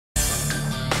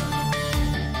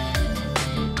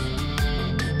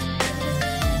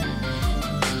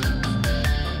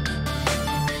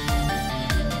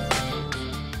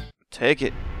Take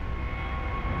it.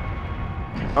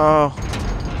 Oh.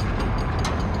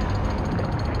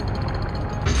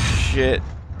 Shit.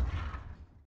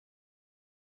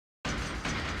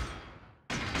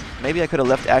 Maybe I could have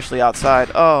left Ashley outside.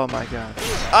 Oh my god.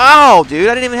 Oh, dude,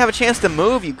 I didn't even have a chance to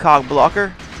move, you cog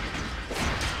blocker.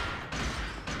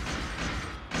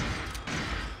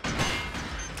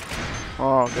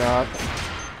 Oh god.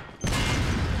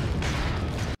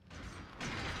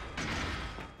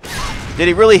 Did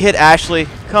he really hit Ashley?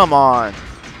 Come on.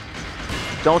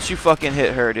 Don't you fucking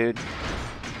hit her, dude.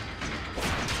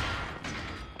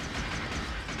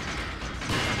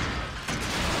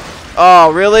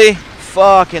 Oh, really?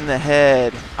 Fuck in the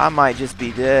head. I might just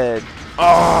be dead.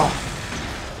 Oh.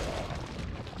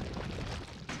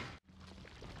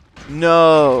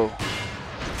 No.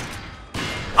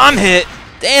 I'm hit.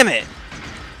 Damn it.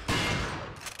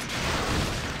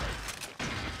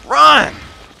 Run.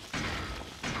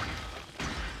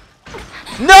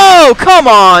 No, come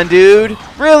on, dude.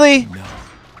 Really? No.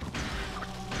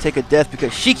 Take a death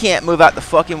because she can't move out the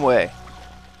fucking way.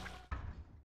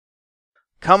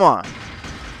 Come on.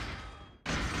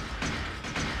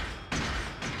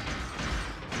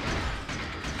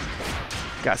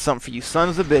 Got something for you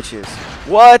sons of bitches.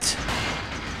 What?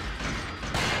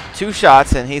 2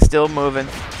 shots and he's still moving.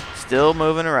 Still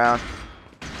moving around.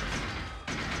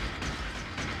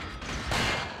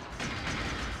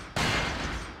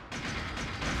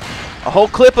 A whole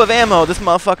clip of ammo. This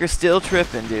motherfucker's still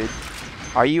tripping, dude.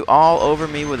 Are you all over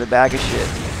me with a bag of shit?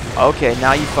 Okay,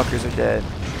 now you fuckers are dead.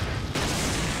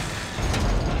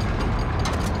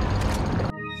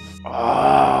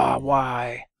 Ah,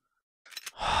 why?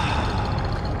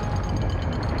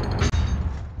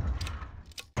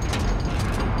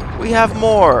 We have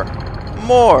more.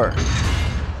 More.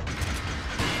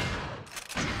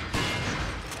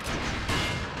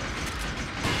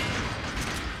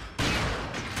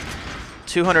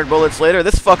 $200 bullets later,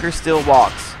 this fucker still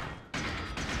walks.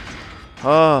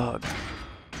 Ugh.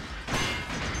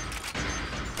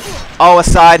 Oh, a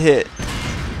side hit.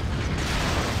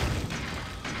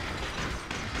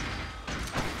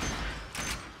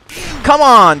 Come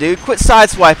on, dude. Quit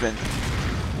sideswiping.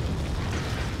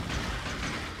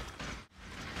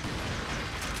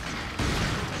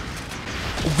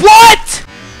 What?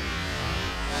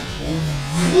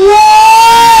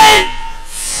 What?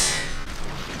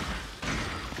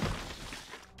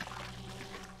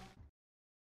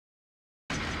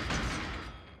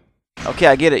 Okay,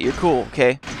 I get it. You're cool.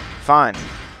 Okay, fine.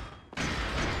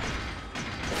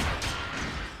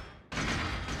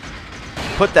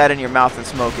 Put that in your mouth and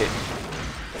smoke it.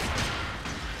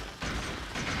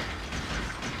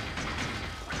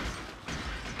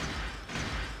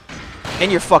 In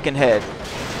your fucking head.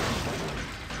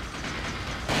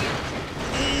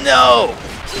 No!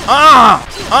 Ah!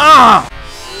 Ah!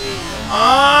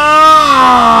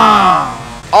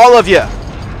 Ah! All of you!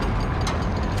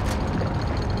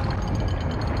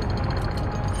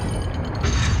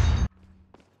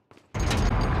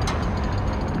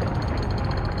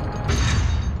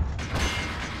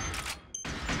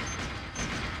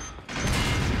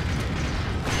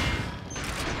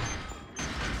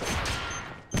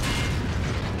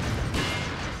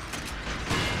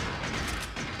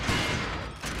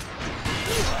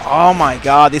 Oh my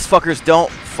god, these fuckers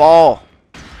don't fall.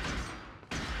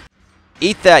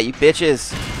 Eat that, you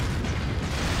bitches.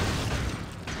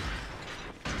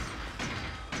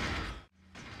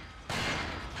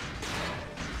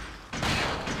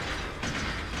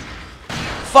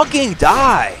 Fucking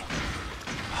die.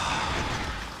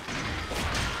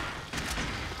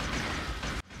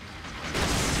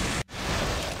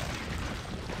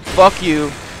 Fuck you.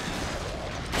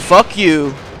 Fuck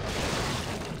you.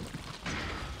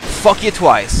 Fuck you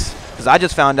twice. Because I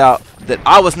just found out that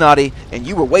I was naughty and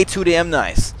you were way too damn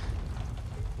nice.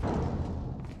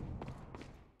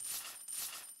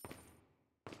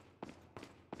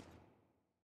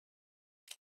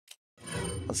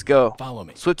 Let's go. Follow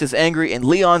me. Swift is angry and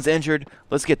Leon's injured.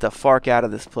 Let's get the fark out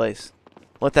of this place.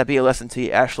 Let that be a lesson to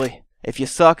you, Ashley. If you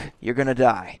suck, you're gonna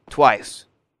die. Twice.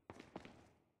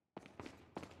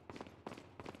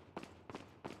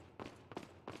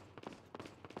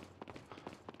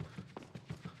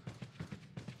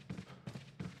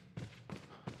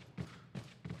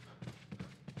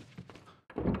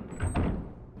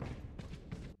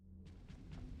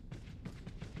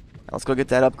 Let's go get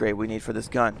that upgrade we need for this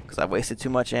gun, because I wasted too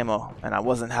much ammo, and I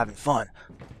wasn't having fun.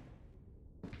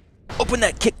 Open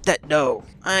that, kick that door.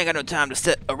 I ain't got no time to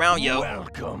sit around, yo.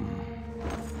 Welcome.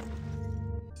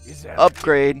 Is that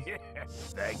upgrade.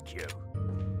 Yes, thank you.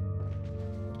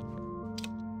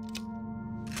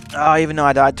 Oh, even though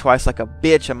I died twice like a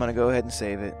bitch, I'm gonna go ahead and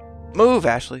save it. Move,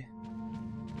 Ashley.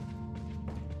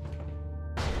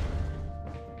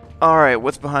 Alright,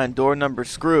 what's behind door number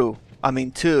 2?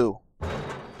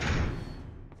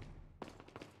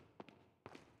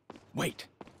 Wait.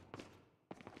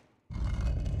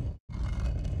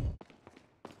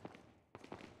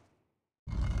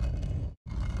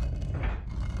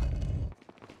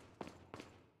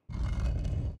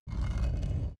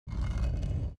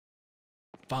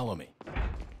 Follow me.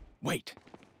 Wait.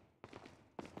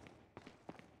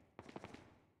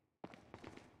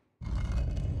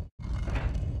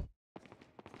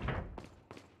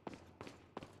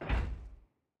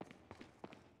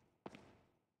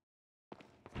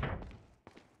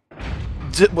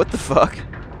 What the fuck?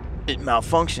 It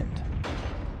malfunctioned.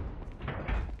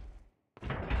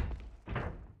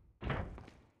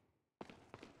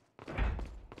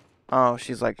 Oh,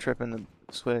 she's like tripping the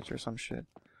switch or some shit.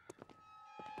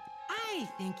 I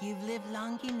think you've lived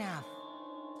long enough.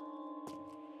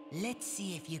 Let's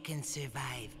see if you can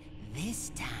survive this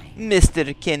time.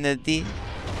 Mr. Kennedy.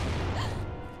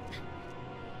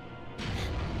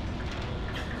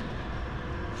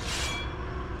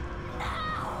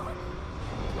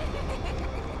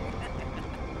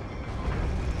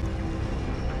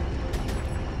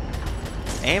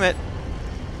 Aim it.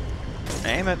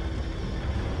 Aim it.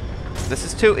 This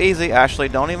is too easy, Ashley.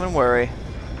 Don't even worry.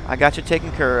 I got you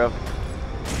taken care of.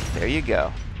 There you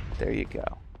go. There you go.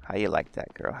 How you like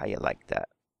that, girl? How you like that?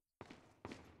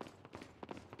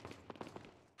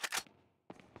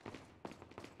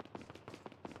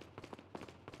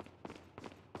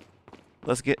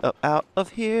 Let's get up out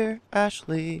of here,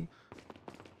 Ashley.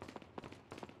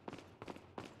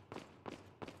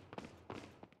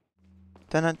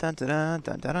 Dun dun dun dun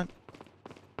dun dun dun.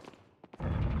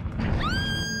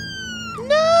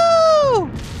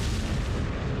 No!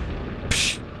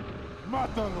 Psh.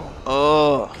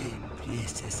 Oh.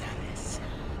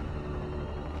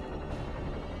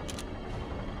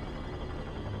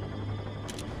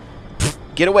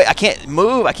 Get away! I can't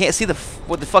move. I can't see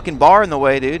with the fucking bar in the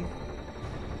way, dude.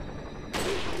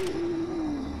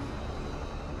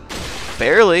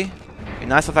 Barely. Be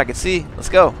nice if I could see. Let's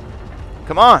go.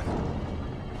 Come on.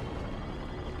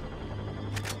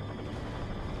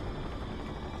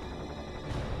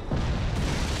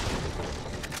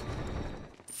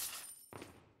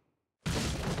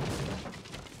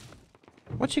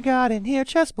 What you got in here?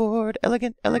 Chessboard.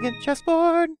 Elegant, elegant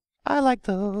chessboard. I like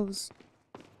those.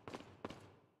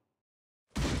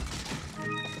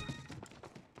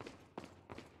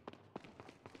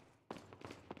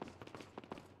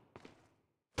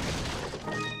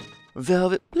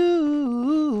 Velvet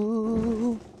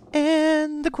blue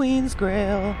and the Queen's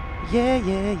Grail. Yeah,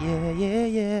 yeah, yeah, yeah,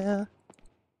 yeah.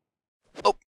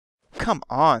 Oh, come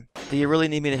on. Do you really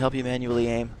need me to help you manually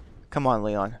aim? Come on,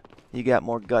 Leon. You got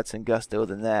more guts and gusto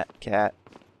than that, cat.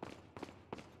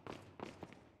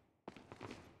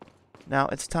 Now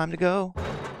it's time to go.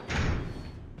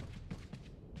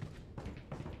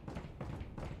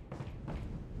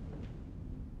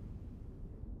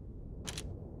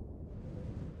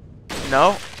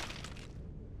 No.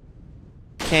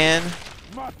 Can.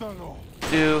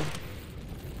 Do.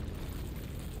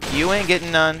 You ain't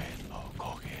getting none.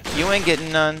 You ain't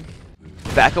getting none.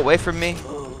 Back away from me.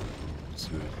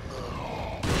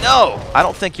 No! I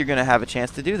don't think you're going to have a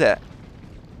chance to do that.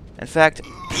 In fact,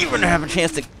 you're going to have a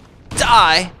chance to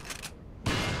die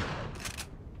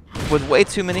with way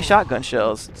too many shotgun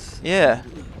shells. Yeah,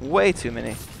 way too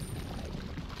many.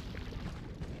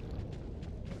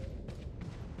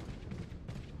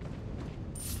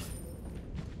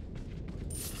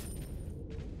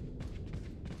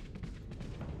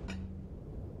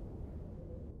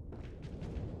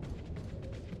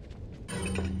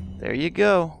 There you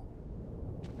go.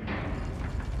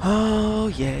 Oh,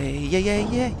 yay, yeah, yeah,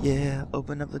 yeah, yeah.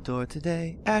 Open up the door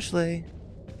today, Ashley.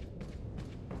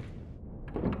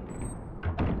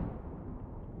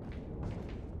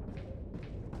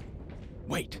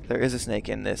 Wait. There is a snake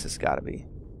in this. It's gotta be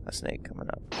a snake coming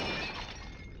up.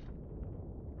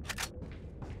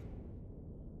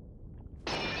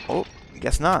 Oh,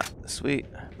 guess not. Sweet.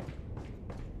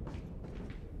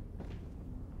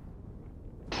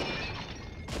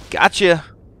 Gotcha!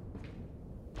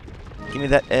 Give me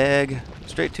that egg.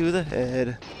 Straight to the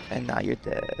head. And now you're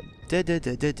dead. Dead, dead,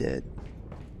 dead, dead, dead.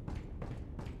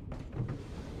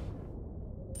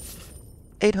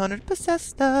 800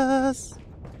 possessed us.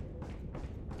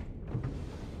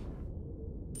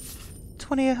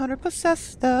 2800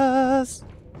 possessed us.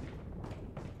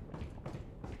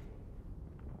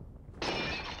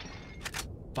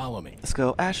 Follow me. Let's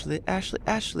go, Ashley, Ashley,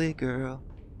 Ashley, girl.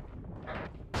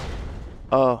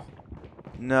 Oh,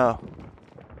 no.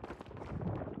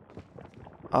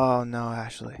 Oh, no,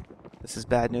 Ashley. This is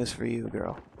bad news for you,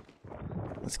 girl.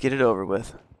 Let's get it over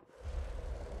with.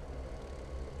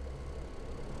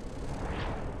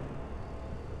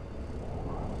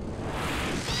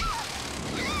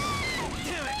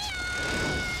 Damn it!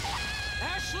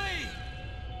 Ashley!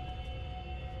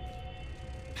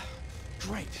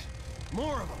 Great.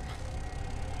 More of them.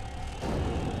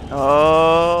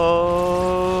 Oh,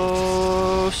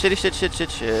 shitty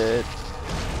shit.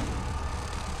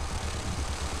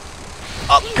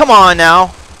 Oh, come on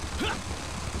now.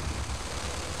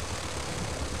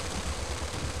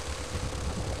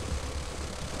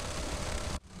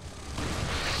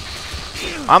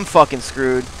 I'm fucking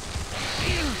screwed.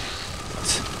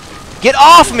 Get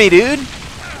off me, dude!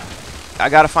 I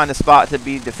gotta find a spot to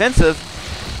be defensive.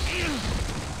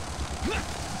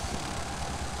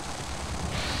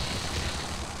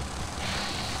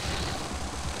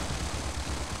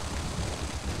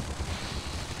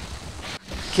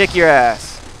 Kick your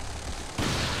ass.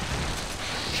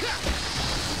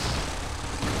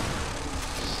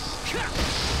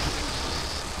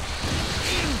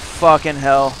 Fucking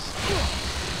hell.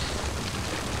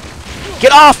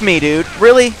 Get off me, dude.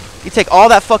 Really? You take all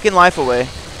that fucking life away.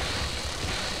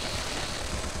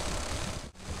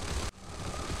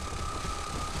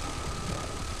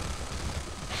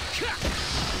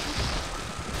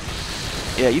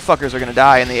 Yeah, you fuckers are gonna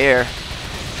die in the air.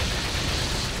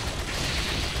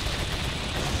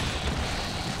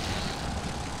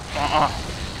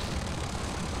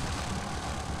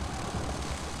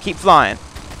 Keep flying.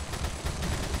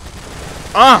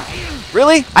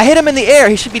 Really? I hit him in the air.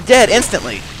 He should be dead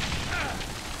instantly.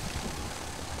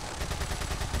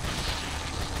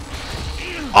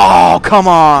 Oh, come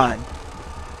on.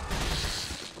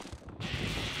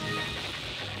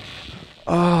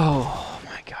 Oh,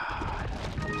 my God.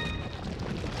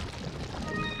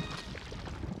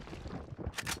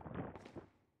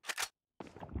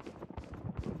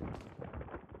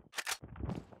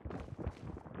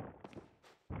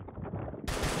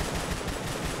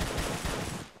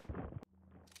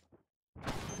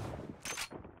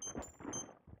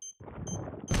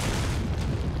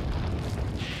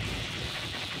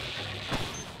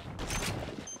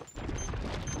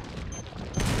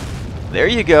 There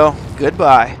you go.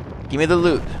 Goodbye. Give me the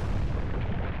loot.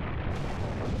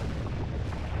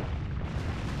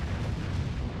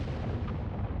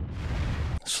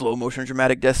 Slow motion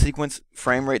dramatic death sequence.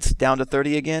 Frame rates down to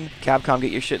 30 again. Capcom,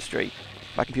 get your shit straight.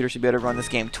 My computer should be able to run this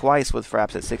game twice with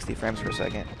fraps at 60 frames per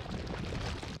second.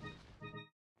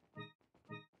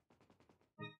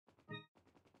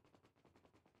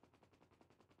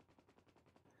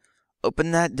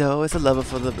 Open that door. It's a level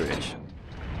for the bridge.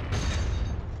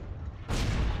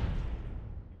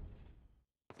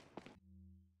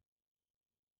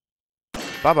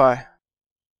 Bye-bye.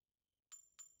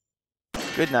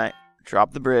 Good night.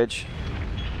 Drop the bridge.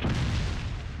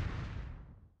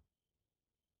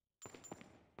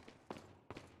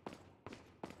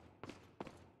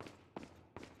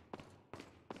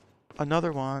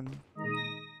 Another one.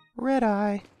 Red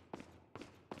eye.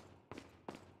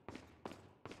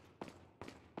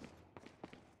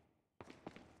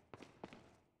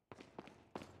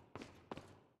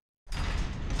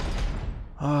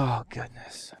 Oh,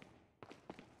 goodness.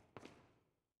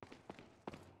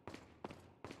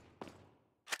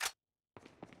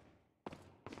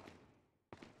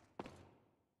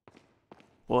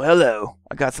 Well, hello.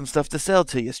 I got some stuff to sell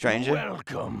to you, stranger.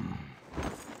 Welcome.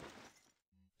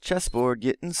 Chessboard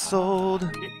getting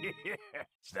sold.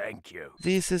 Thank you.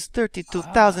 This is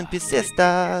 32,000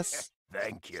 pesitas.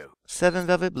 Thank you. 7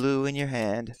 velvet blue in your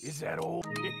hand. Is that all?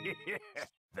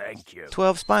 Thank you.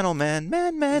 12 spinal man.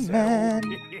 Man.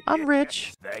 I'm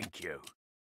rich. Thank you.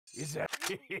 Is that?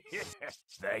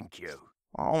 Thank you.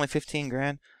 Oh, only 15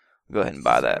 grand. Go ahead and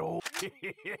buy that.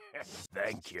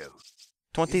 Thank you.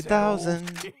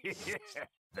 20,000.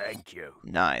 Thank you.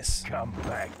 Nice. Come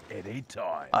back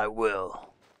anytime. I will.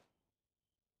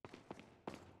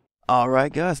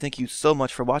 Alright guys, thank you so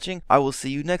much for watching. I will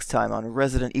see you next time on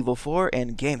Resident Evil 4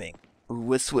 and Gaming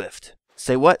with Swift.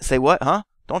 Say what? Say what? Huh?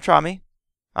 Don't try me.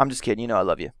 I'm just kidding. You know I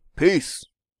love you. Peace.